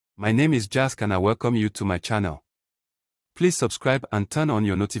My name is Jasc and I welcome you to my channel. Please subscribe and turn on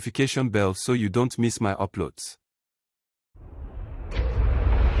your notification bell so you don't miss my uploads.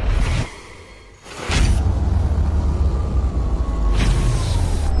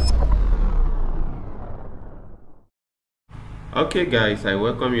 Okay guys, I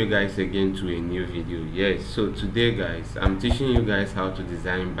welcome you guys again to a new video. Yes, so today guys, I'm teaching you guys how to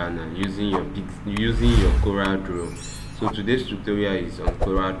design banner using your Coreldraw. So today's tutorial is on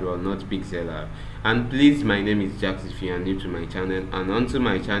Coreldraw, not Pixellab. And please, my name is Jasc if you are new to my channel, and onto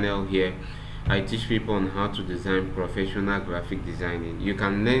my channel here I teach people on how to design professional graphic designing. You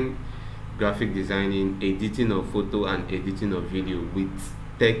can learn graphic designing, editing of photo and editing of video with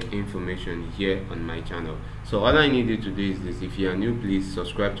tech information here on my channel. So all I need you to do is this: if you are new, please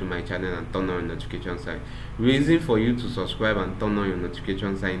subscribe to my channel and turn on your notification sign. Reason for you to subscribe and turn on your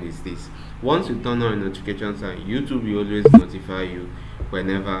notification sign is this: once you turn on your notification sign, YouTube will always notify you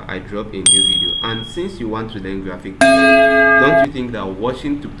whenever I drop a new video. And since you want to learn graphic design, don't you think that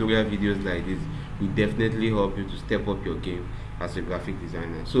watching tutorial videos like this will definitely help you to step up your game as a graphic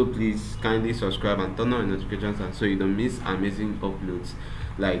designer? So please kindly subscribe and turn on your notifications so you don't miss amazing uploads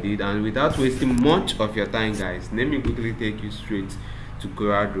like this. And without wasting much of your time guys, let me quickly take you straight to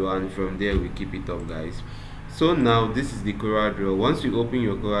Coreldraw, and from there we keep it up guys. So now this is the Coreldraw. Once you open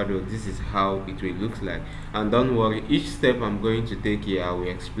your Coreldraw, this is how it will look like. And don't worry, each step I'm going to take here, I will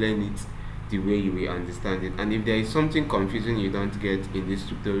explain it the way you will understand it. And if there is something confusing you don't get in this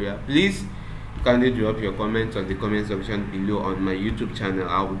tutorial, please kindly drop your comments on the comment section below on my YouTube channel.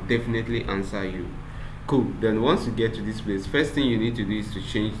 I will definitely answer you. Cool. Then once you get to this place, first thing you need to do is to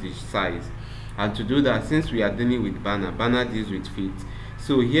change the size. And to do that, since we are dealing with banner deals with feet.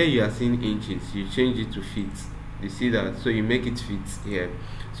 So here you are seeing inches, you change it to feet. You see that? So you make it feet here.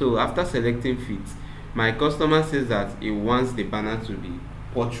 So after selecting feet, my customer says that he wants the banner to be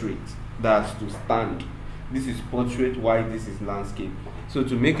portrait, that's to stand. This is portrait, while this is landscape. So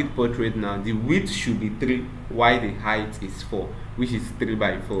to make it portrait now, the width should be 3 while the height is 4, which is 3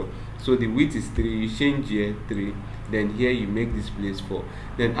 by 4. So the width is 3, you change here 3, then here you make this place 4.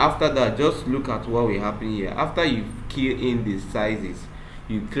 Then after that, just look at what will happen here. After you key in the sizes,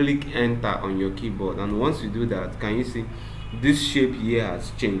 you click enter on your keyboard, and once you do that, can you see this shape here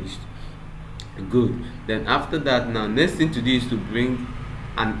has changed? Good. Then after that, now next thing to do is to bring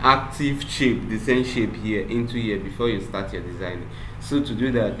an active shape, the same shape here, into here before you start your designing. So to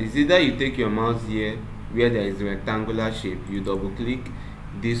do that, is either you take your mouse here where there is a rectangular shape, you double click,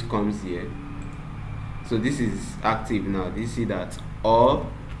 this comes here, so this is active now, do you see that? Or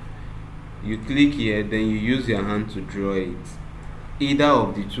you click here, then you use your hand to draw it. Either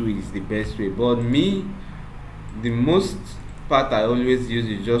of the two is the best way, but me, the most part I always use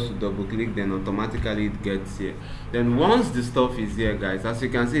is just to double click, then automatically it gets here. Then once the stuff is here guys, as you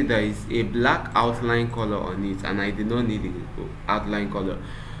can see, there is a black outline color on it, and I did not need the outline color.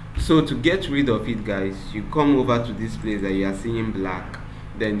 So to get rid of it guys, you come over to this place that you are seeing black,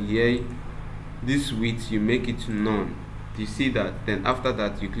 then here this width you make it none. You see that? Then after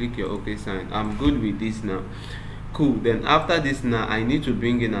that you click your OK sign. I'm good with this now. Cool. Then after this now, I need to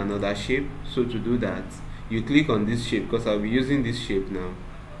bring in another shape. So to do that, you click on this shape because I'll be using this shape now.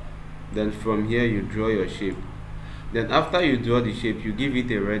 Then from here you draw your shape. Then after you draw the shape, you give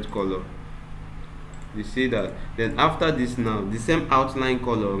it a red color. You see that? Then after this now, the same outline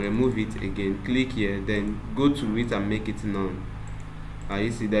color, remove it again, click here, then go to it and make it none.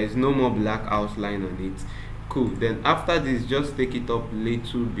 You see there is no more black outline on it. Cool. Then after this, just take it up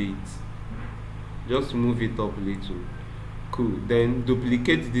little bit, just move it up little. Cool. Then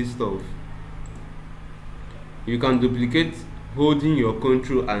duplicate this stuff. You can duplicate holding your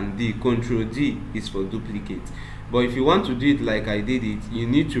Ctrl and D. Ctrl D is for duplicate, but if you want to do it like I did it, you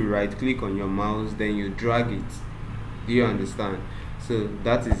need to right click on your mouse, then you drag it. Do you understand? So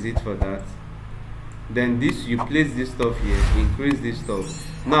that is it for that. Then this, you place this stuff here, increase this stuff.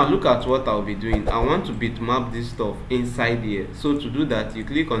 Now look at what I'll be doing. I want to bitmap this stuff inside here. So to do that, you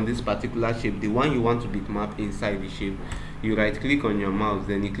click on this particular shape, the one you want to bitmap inside the shape. You right click on your mouse,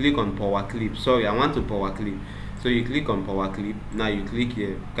 then you click on power clip. Sorry, I want to power clip. So you click on power clip. Now you click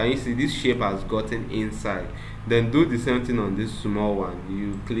here. Can you see this shape has gotten inside? Then do the same thing on this small one.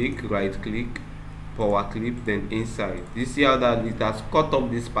 You click, right click, power clip, then inside. You see how that it has cut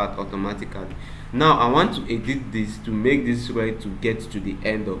up this part automatically. Now I want to edit this to make this red to get to the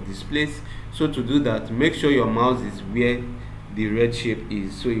end of this place. So to do that, make sure your mouse is where the red shape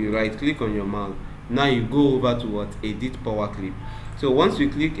is. So you right click on your mouse. Now you go over to what? Edit power clip. So once you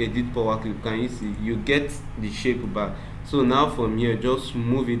click edit power clip, can you see you get the shape back? So now from here, just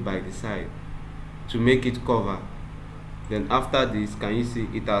move it by the side to make it cover. Then after this, can you see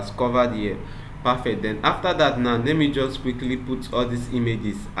it has covered here? Perfect. Then after that, now let me just quickly put all these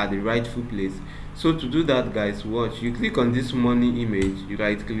images at the rightful place. So to do that, guys, watch. You click on this money image, you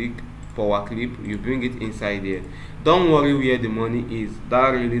right click, power clip, you bring it inside here. Don't worry where the money is, that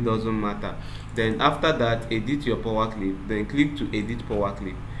really doesn't matter. Then after that, edit your power clip, then click to edit power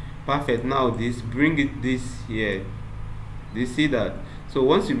clip. Perfect. Now bring it this here. Do you see that? So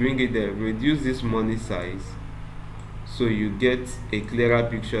once you bring it there, reduce this money size so you get a clearer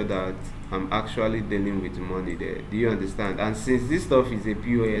picture that I'm actually dealing with money there. Do you understand? And since this stuff is a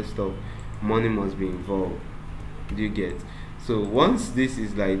POS stuff, money must be involved. Do you get? So once this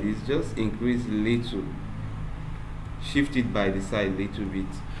is like this, just increase little, shift it by the side little bit.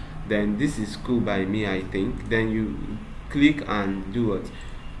 Then this is cool by me, I think. Then you click and do what?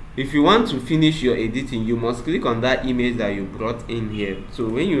 If you want to finish your editing, you must click on that image that you brought in here. So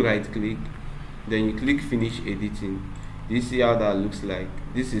when you right click, then you click finish editing. Do you see how that looks like?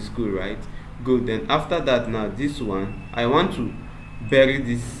 This is cool, right? Good. Then after that, now this one, I want to bury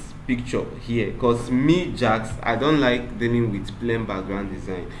this picture here, because me, Jasc, I don't like dealing with plain background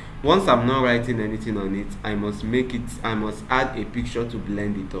design. Once I'm not writing anything on it, I must add a picture to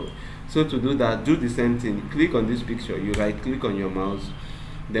blend it up. So to do that, do the same thing. Click on this picture, you right click on your mouse,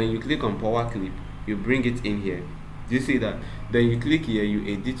 then you click on power clip, you bring it in here. Do you see that? Then you click here, you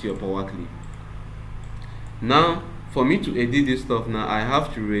edit your power clip. Now for me to edit this stuff, now I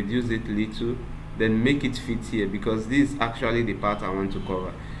have to reduce it little, then make it fit here, because this is actually the part I want to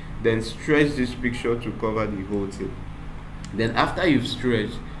cover. Then stretch this picture to cover the whole thing. Then after you've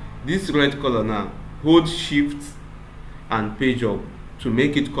stretched this red color, now hold shift and page up to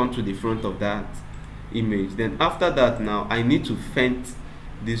make it come to the front of that image. Then after that, now I need to faint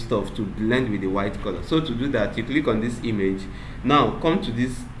this stuff to blend with the white color. So to do that, you click on this image. Now come to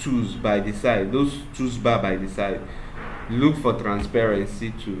these tools by the side, those tools bar by the side, look for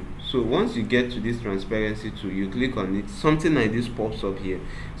transparency tool. So once you get to this transparency tool, you click on it, something like this pops up here.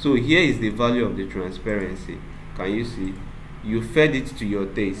 So here is the value of the transparency. Can you see? You fed it to your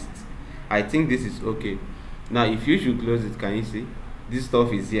taste. I think this is okay. Now if you should close it, can you see? This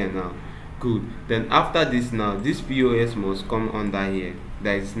stuff is here now. Good. Then after this, now this POS must come under here.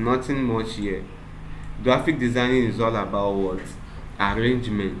 There is nothing much here. Graphic designing is all about what?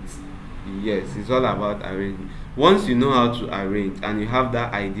 Arrangement. Yes, it's all about arrangement. Once you know how to arrange and you have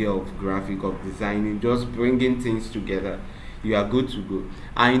that idea of graphic, of designing, just bringing things together, you are good to go.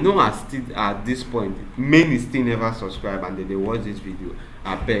 I know at this point many still never subscribe and they watch this video.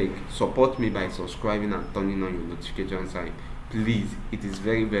 I beg, support me by subscribing and turning on your notification sign. Please, it is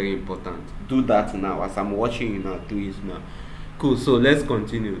very, very important. Do that now. As I'm watching you now, do it now. Cool. So let's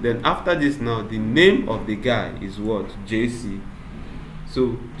continue. Then after this, now the name of the guy is what? JC.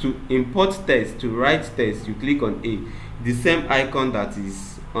 So to import text, to write text, you click on A. The same icon that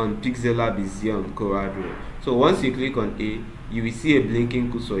is on Pixellab is here on Coreldraw. So once you click on A, you will see a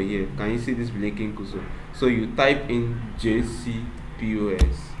blinking cursor here. Can you see this blinking cursor? So you type in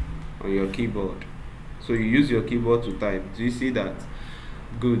JCPOS on your keyboard. So you use your keyboard to type. Do you see that?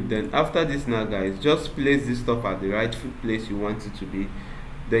 Good. Then after this, now guys, just place this stuff at the rightful place you want it to be.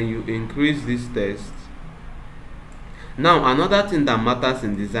 Then you increase this text. Now another thing that matters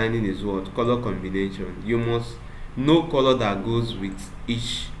in designing is what? Color combination. You must know color that goes with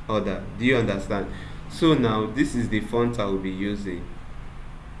each other. Do you understand? So now this is the font I will be using.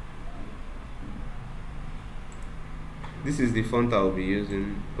 This is the font I will be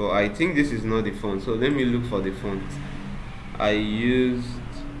using, but I think this is not the font, so let me look for the font. I used,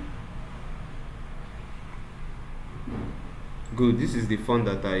 good, this is the font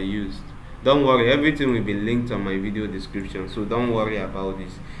that I used. Don't worry, everything will be linked on my video description, so don't worry about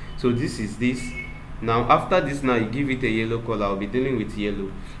this. So this is this. Now after this, now you give it a yellow color. I'll be dealing with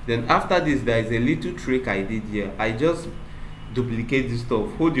yellow. Then after this, there is a little trick I did here. I just duplicate this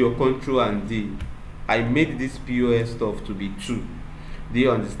stuff, hold your Ctrl and D. I made this POS stuff to be 2. Do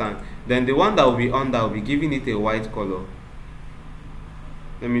you understand? Then the one that will be under, I'll be giving it a white color.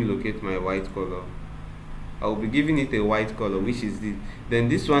 Let me locate my white color. I will be giving it a white color, which is this. Then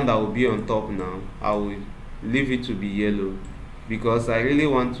this one that will be on top now, I will leave it to be yellow, because I really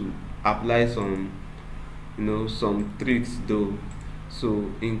want to apply some, some tricks though.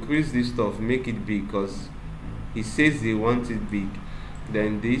 So increase this stuff, make it big, because it says they want it big.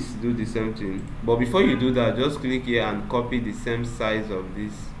 Then this, do the same thing. But before you do that, just click here and copy the same size of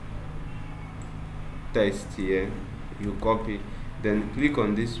this text here. You copy, then click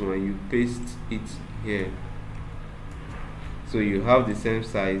on this one, you paste it here, so you have the same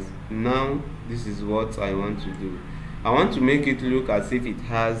size. Now this is what I want to do. I want to make it look as if it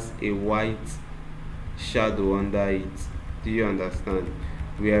has a white shadow under it. Do you understand?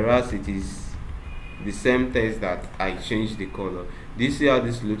 Whereas it is the same text that I changed the color. Do you see how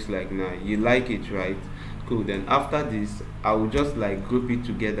this looks like now? You like it, right? Cool. Then after this, I will just like group it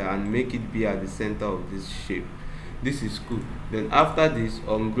together and make it be at the center of this shape. This is cool. Then after this,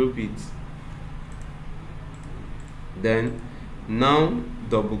 ungroup it. Then now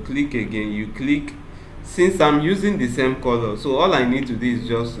double click again. You click, since I'm using the same color, so all I need to do is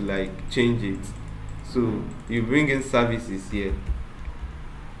just like change it. So you bring in services here.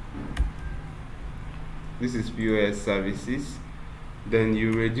 This is POS services. Then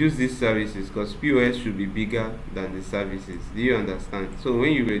you reduce these services because POS should be bigger than the services. Do you understand? So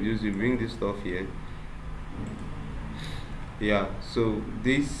when you reduce, you bring this stuff here. Yeah, so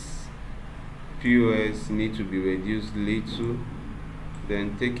this POS need to be reduced little.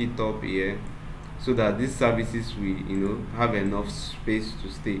 Then take it up here so that these services will have enough space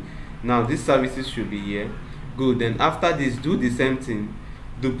to stay. Now these services should be here. Good. Then after this, do the same thing.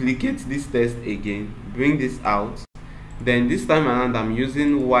 Duplicate this text again, bring this out. Then this time around I'm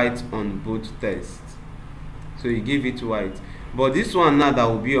using white on both texts, so you give it white. But this one now that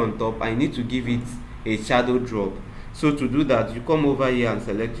will be on top, I need to give it a shadow drop. So to do that, you come over here and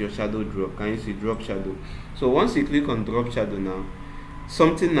select your shadow drop. Can you see drop shadow? So once you click on drop shadow, now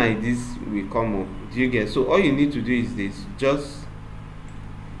something like this will come up. Do you get? So all you need to do is this. Just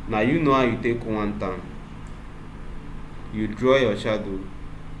now, you know how you take one time, you draw your shadow.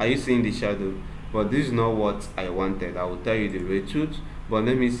 Are you seeing the shadow? But this is not what I wanted. I will tell you the real truth, but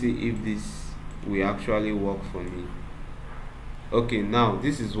let me see if this will actually work for me. Okay, now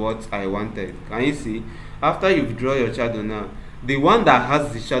this is what I wanted. Can you see? After you've drawn your shadow, now the one that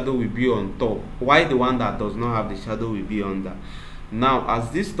has the shadow will be on top, while the one that does not have the shadow will be under. Now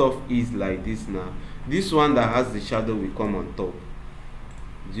as this stuff is like this, now this one that has the shadow will come on top.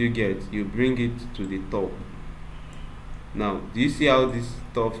 Do you get? You bring it to the top. Now do you see how this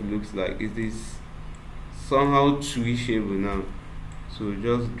stuff looks like? Is this somehow twishable now? So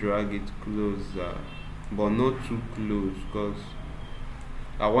just drag it closer, but not too close because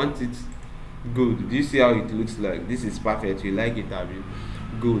I want it good. Do you see how it looks like? This is perfect. You like it, Abby?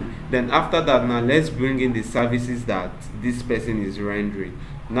 Good. Then after that, now let's bring in the services that this person is rendering.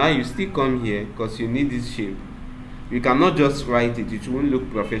 Now you still come here because you need this shape. You cannot just write it, it won't look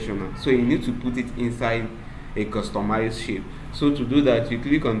professional, so you need to put it inside a customized shape. So to do that, you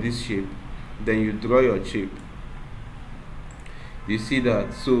click on this shape, then you draw your shape. You see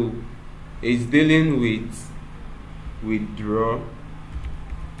that? So it's dealing with draw.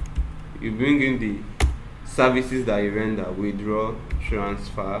 You bring in the services that you render: withdraw,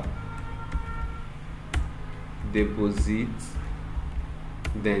 transfer, deposit,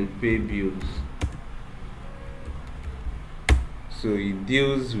 then pay bills. So it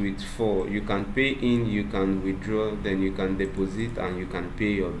deals with 4. You can pay in, you can withdraw, then you can deposit, and you can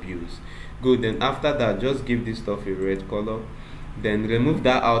pay your bills. Good. Then after that, just give this stuff a red color. Then remove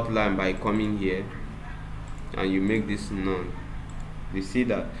that outline by coming here and you make this none. You see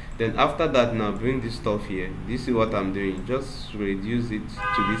that? Then after that, now bring this stuff here. This is what I'm doing. Just reduce it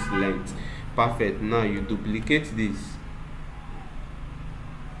to this length. Perfect. Now you duplicate this.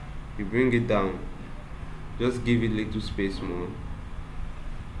 You bring it down. Just give it little space more.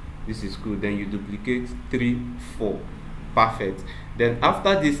 This is good. Then you duplicate 3, 4. Perfect. Then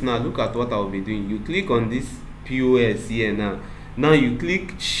after this, now look at what I'll be doing. You click on this POS here now. Now you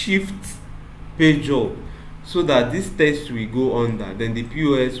click shift page up so that this text will go under, then the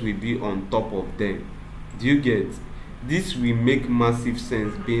POS will be on top of them. Do you get? This will make massive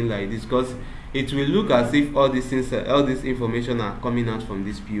sense being like this, because it will look as if all these things, all this information are coming out from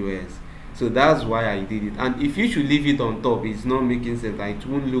this POS. So that's why I did it. And if you should leave it on top, it's not making sense, and it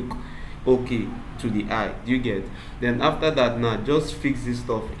won't look okay to the eye. Do you get? Then after that, now just fix this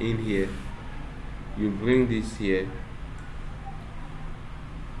stuff in here. You bring this here,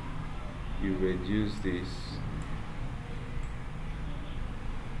 you reduce this,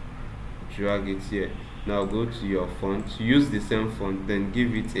 drag it here. Now go to your font, use the same font, then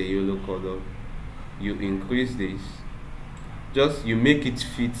give it a yellow color. You increase this, just you make it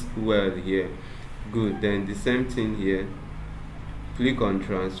fit well here. Good. Then the same thing here, click on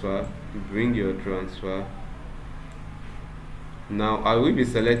transfer, bring your transfer. Now I will be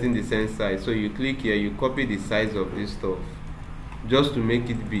selecting the same size, so you click here, you copy the size of this stuff just to make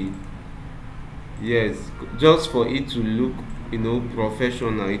it big. Yes, just for it to look, you know,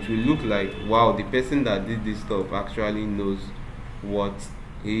 professional. It will look like, wow, the person that did this stuff actually knows what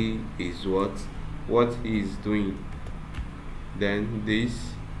he is doing. Then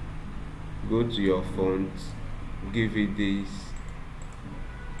this, go to your font, give it this,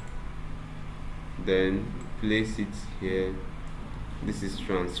 then place it here. This is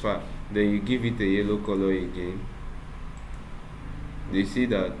transfer. Then you give it a yellow color again. You see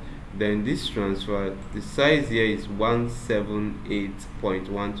that? Then this transfer, the size here is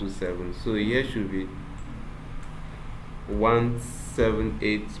 178.127. So here should be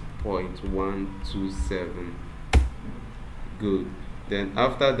 178.127. Good. Then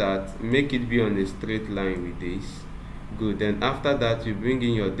after that, make it be on a straight line with this. Good. Then after that, you bring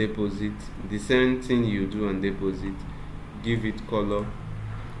in your deposit. The same thing you do on deposit. Give it color.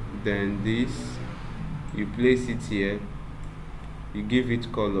 Then this, you place it here. You give it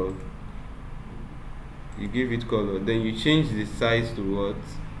color. Then you change the size to what?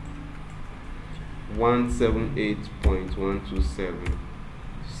 178.127.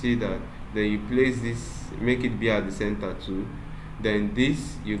 See that? Then you place this, make it be at the center too. Then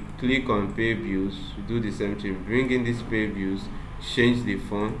this, you click on pay views, do the same thing, bring in this pay views, change the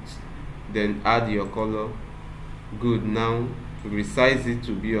font, then add your color. Good. Now resize it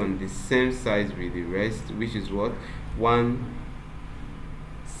to be on the same size with the rest, which is what?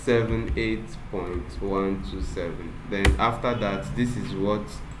 178.127. Then after that, this is what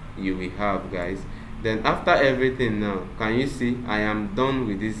you will have, guys. Then after everything, now can you see I am done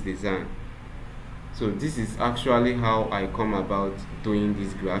with this design? So this is actually how I come about doing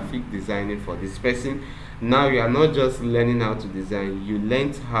this graphic designing for this person. Now you are not just learning how to design, you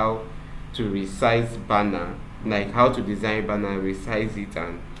learned how to resize banner, like how to design banner, resize it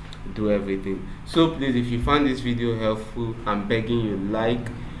and do everything. So please, if you found this video helpful, I'm begging you, like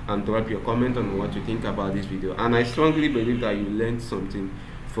and drop your comment on what you think about this video. And I strongly believe that you learned something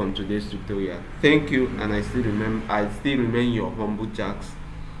from today's tutorial. Thank you, and I still remain your humble Jasc.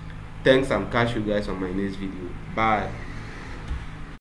 Thanks, and catch you guys on my next video. Bye.